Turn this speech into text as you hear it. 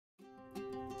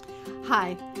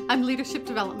Hi, I'm Leadership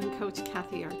Development Coach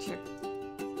Kathy Archer.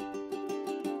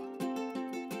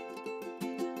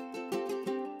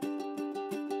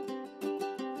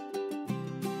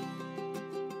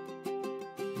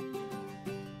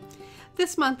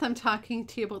 This month I'm talking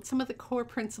to you about some of the core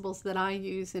principles that I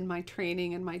use in my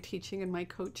training and my teaching and my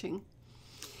coaching.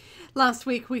 Last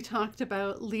week we talked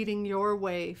about leading your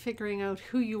way, figuring out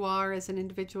who you are as an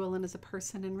individual and as a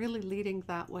person, and really leading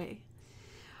that way.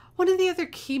 One of the other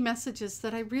key messages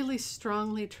that I really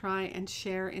strongly try and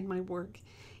share in my work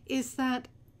is that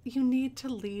you need to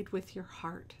lead with your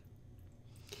heart.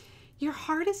 Your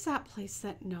heart is that place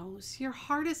that knows. Your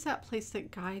heart is that place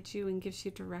that guides you and gives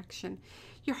you direction.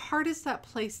 Your heart is that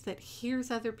place that hears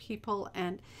other people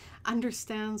and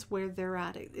understands where they're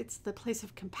at. It's the place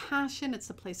of compassion. It's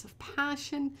the place of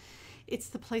passion. It's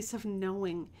the place of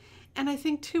knowing. And I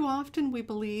think too often we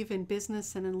believe in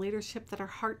business and in leadership that our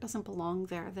heart doesn't belong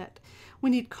there, that we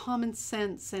need common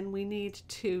sense and we need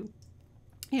to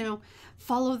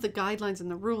follow the guidelines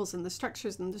and the rules and the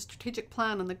structures and the strategic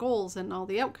plan and the goals and all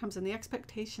the outcomes and the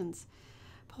expectations.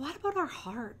 But what about our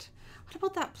heart? What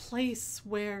about that place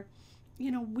where,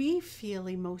 we feel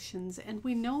emotions and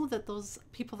we know that those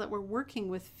people that we're working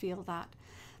with feel that?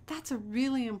 That's a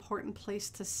really important place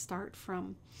to start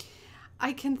from.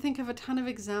 I can think of a ton of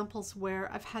examples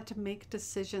where I've had to make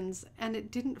decisions and it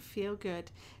didn't feel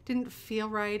good, didn't feel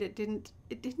right, it didn't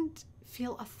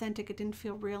feel authentic, it didn't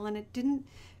feel real, and it didn't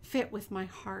fit with my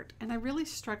heart. And I really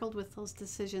struggled with those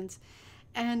decisions.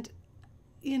 And,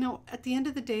 at the end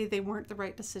of the day, they weren't the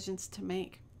right decisions to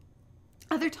make.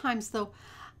 Other times, though,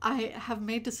 I have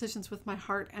made decisions with my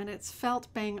heart and it's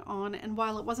felt bang on. And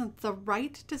while it wasn't the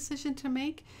right decision to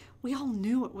make, we all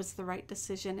knew it was the right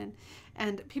decision.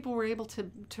 And people were able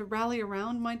to rally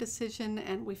around my decision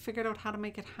and we figured out how to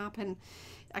make it happen.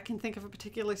 I can think of a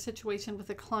particular situation with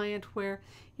a client where,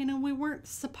 we weren't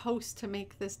supposed to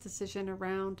make this decision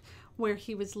around where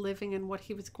he was living and what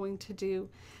he was going to do.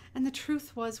 And the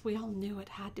truth was we all knew it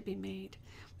had to be made.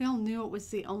 We all knew it was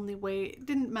the only way. It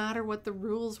didn't matter what the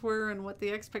rules were and what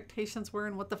the expectations were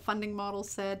and what the funding model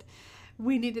said.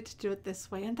 We needed to do it this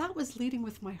way. And that was leading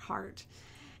with my heart.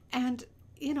 And,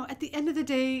 at the end of the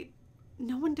day,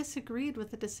 no one disagreed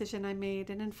with the decision I made.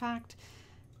 And in fact,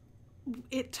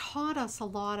 it taught us a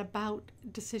lot about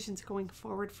decisions going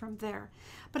forward from there.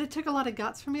 But it took a lot of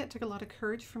guts for me. It took a lot of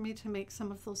courage for me to make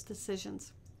some of those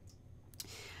decisions.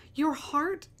 Your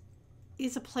heart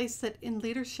is a place that in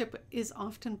leadership is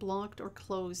often blocked or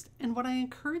closed. And what I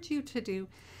encourage you to do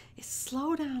is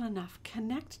slow down enough,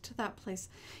 connect to that place.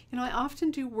 I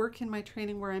often do work in my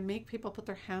training where I make people put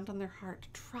their hand on their heart.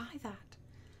 Try that.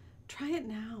 Try it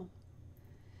now.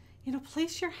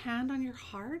 Place your hand on your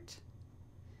heart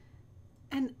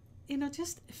and,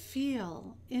 just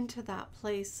feel into that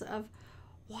place of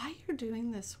why you're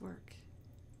doing this work.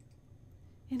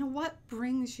 What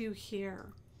brings you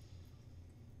here?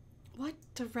 What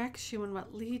directs you and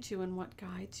what leads you and what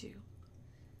guides you?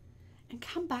 And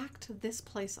come back to this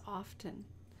place often.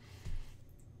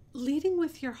 Leading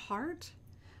with your heart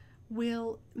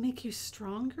will make you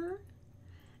stronger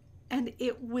and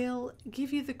it will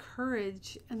give you the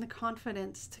courage and the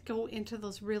confidence to go into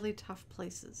those really tough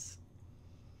places.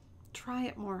 Try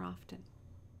it more often.